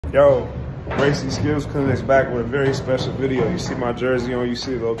Yo, Racing Skills Clinic's back with a very special video. You see my jersey on, you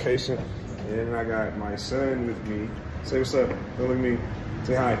see the location, and I got my son with me. Say what's up. Don't look at me.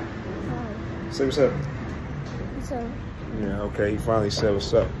 Say hi. Hi. Say what's up. What's up? Yeah, okay, he finally said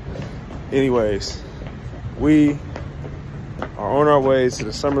what's up. Anyways, we are on our way to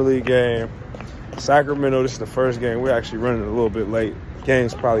the Summer League game. Sacramento, this is the first game. We're actually running a little bit late.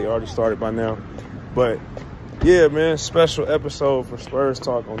 Game's probably already started by now. But yeah, man, special episode for Spurs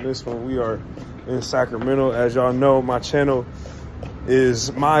Talk on this one. We are in Sacramento. As y'all know, my channel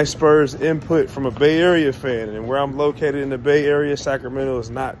is my Spurs input from a Bay Area fan. And where I'm located in the Bay Area, Sacramento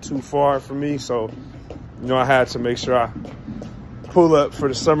is not too far from me. So, you know, I had to make sure I pull up for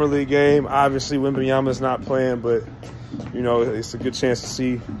the Summer League game. Obviously, Wembanyama's not playing, but, you know, it's a good chance to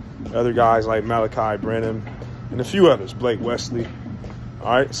see other guys like Malachi Branham and a few others, Blake Wesley.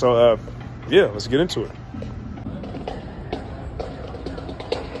 All right, so, yeah, let's get into it.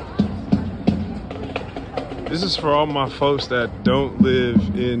 This is for all my folks that don't live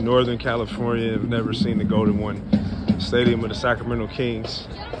in Northern California and have never seen the Golden One Stadium of the Sacramento Kings.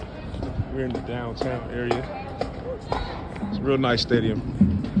 We're in the downtown area. It's a real nice stadium.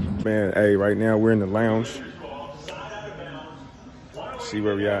 Man, hey, right now we're in the lounge. See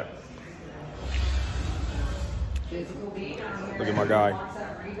where we at. Look at my guy.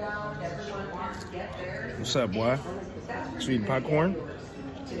 What's up, boy? You eating popcorn?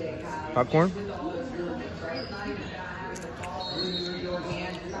 Popcorn?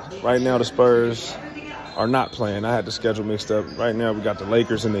 Right now the Spurs are not playing. I had the schedule mixed up. Right now we got the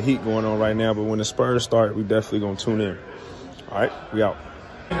Lakers and the Heat going on right now, but when the Spurs start, we definitely gonna tune in. All right, we out.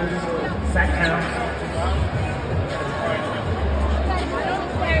 This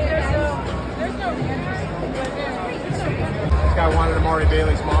guy wanted Amari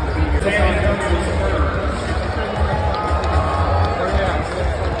Bailey's mom to be here.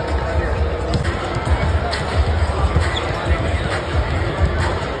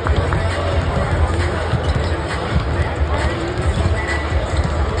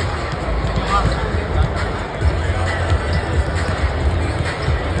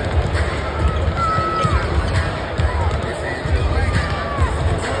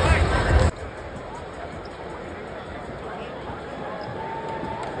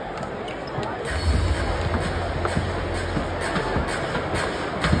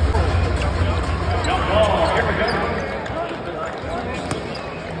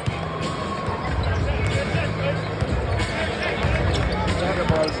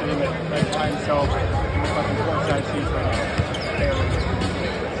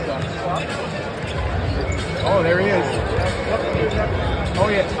 Oh, there he is. Oh,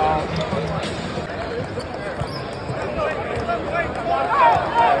 yeah.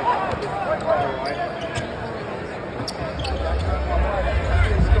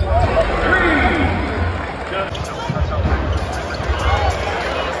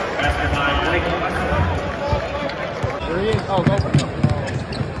 There he is. Oh, go.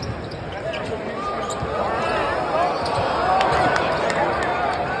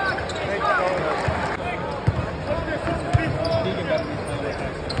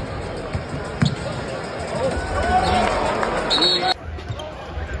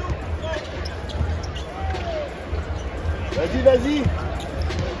 Vas-y, vas-y.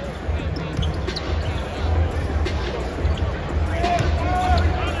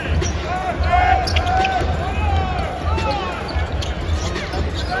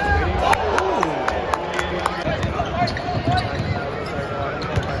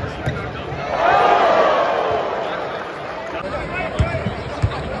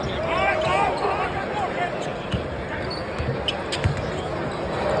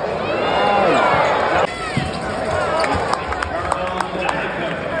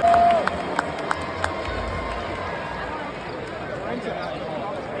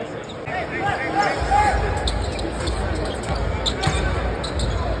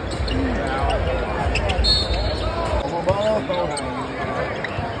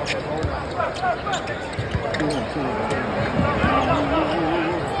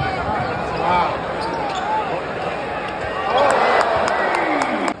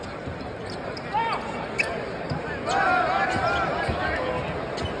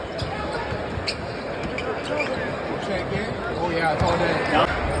 Oh yeah, it's all day.